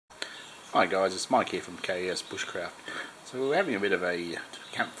Hi guys, it's Mike here from KS Bushcraft. So we were having a bit of a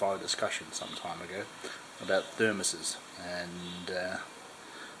campfire discussion some time ago about thermoses, and the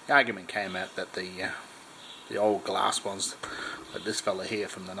argument came out that the old glass ones, like this fella here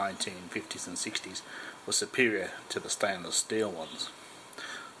from the 1950s and 60s, were superior to the stainless steel ones.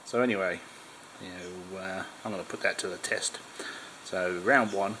 So anyway, I'm going to put that to the test. So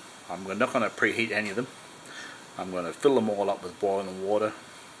round one, I'm not going to preheat any of them. I'm going to fill them all up with boiling water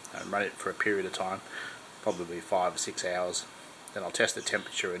and run it for a period of time, probably 5 or 6 hours. Then I'll test the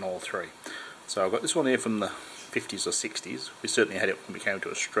temperature in all three. So I've got this one here from the 50s or 60s. We certainly had it when we came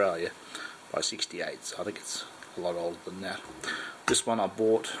to Australia by 68, so I think it's a lot older than that. This one I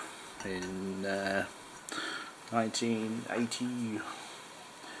bought in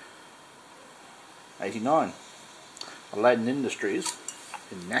 1989, Aladdin Industries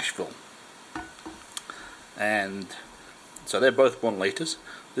in Nashville. And so they're both 1 litres.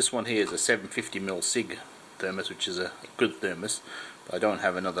 This one here is a 750ml sigg thermos, which is a good thermos, but I don't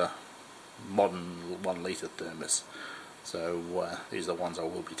have another modern 1 litre thermos. So these are the ones I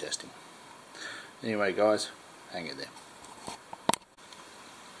will be testing. Anyway guys, hang in there.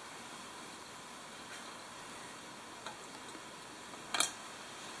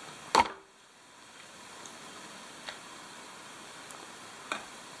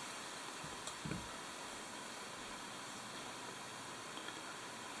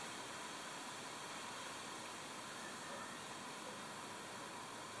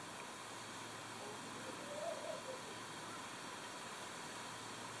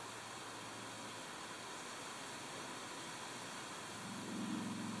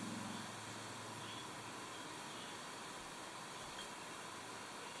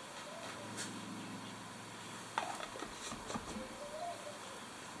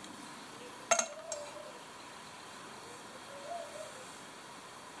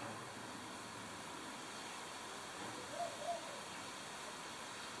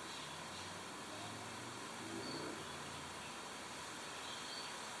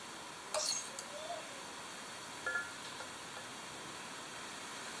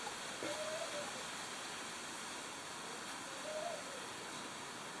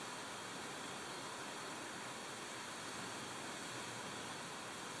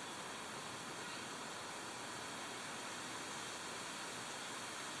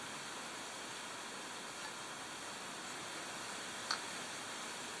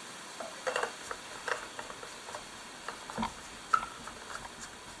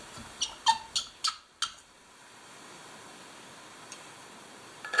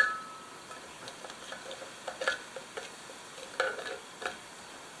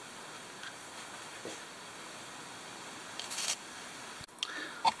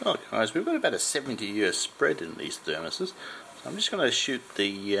 Well guys, we've got about a 70-year spread in these thermoses, so I'm just going to shoot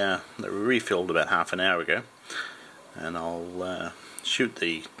they were refilled about half an hour ago, and I'll shoot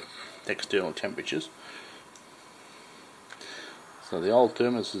the external temperatures. So the old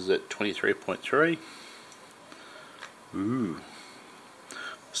thermos is at 23.3.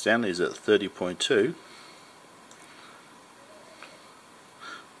 Stanley's at 30.2.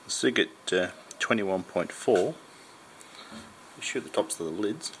 The sigg at 21.4. Shoot the tops of the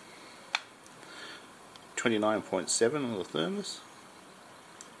lids. 29.7 on the thermos.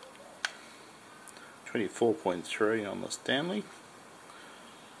 24.3 on the Stanley.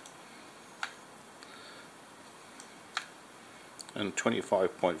 And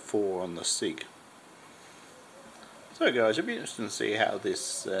 25.4 on the sigg. So guys, it'll be interesting to see how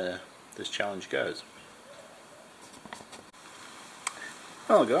this challenge goes.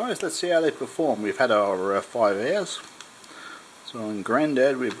 Well guys, let's see how they perform. We've had our 5 hours. So on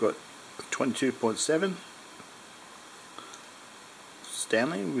Grandad we've got 22.7.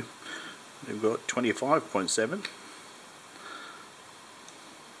 Stanley we've got 25.7.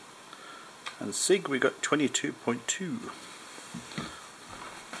 And sigg we got 22.2.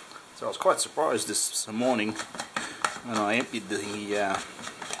 So I was quite surprised this morning when I emptied the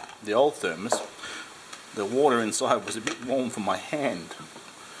old thermos. The water inside was a bit warm for my hand.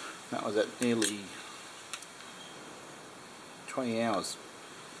 That was at nearly 20 hours.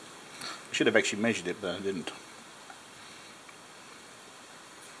 I should have actually measured it, but I didn't.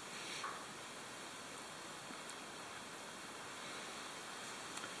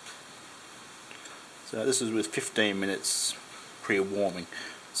 So this is with 15 minutes pre-warming.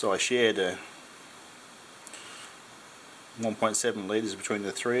 So I shared 1.7 litres between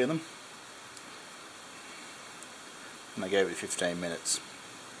the three of them, and I gave it 15 minutes.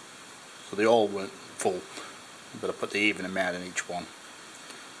 So they all weren't full, but I put the even amount in each one.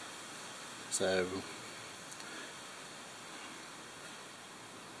 So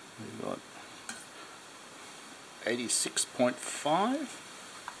We've got 86.5.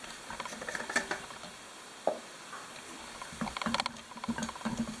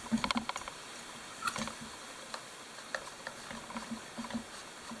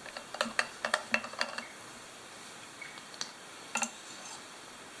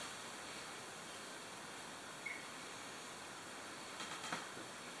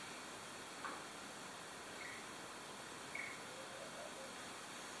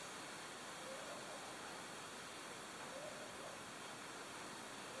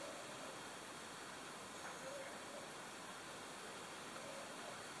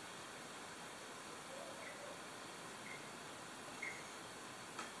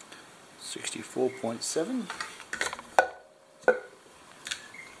 $64.7.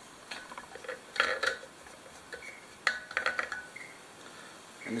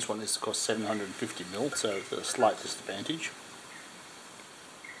 And this one is cost 750 ml, so it's a slight disadvantage.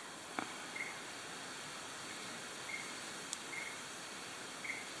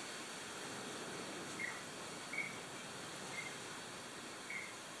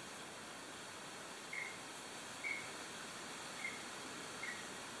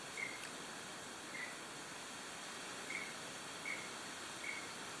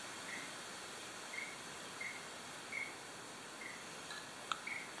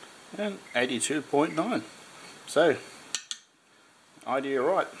 And 82.9. So, idea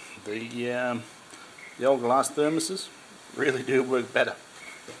right. The old glass thermoses really do work better.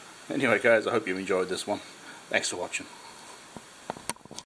 Anyway guys, I hope you enjoyed this one. Thanks for watching.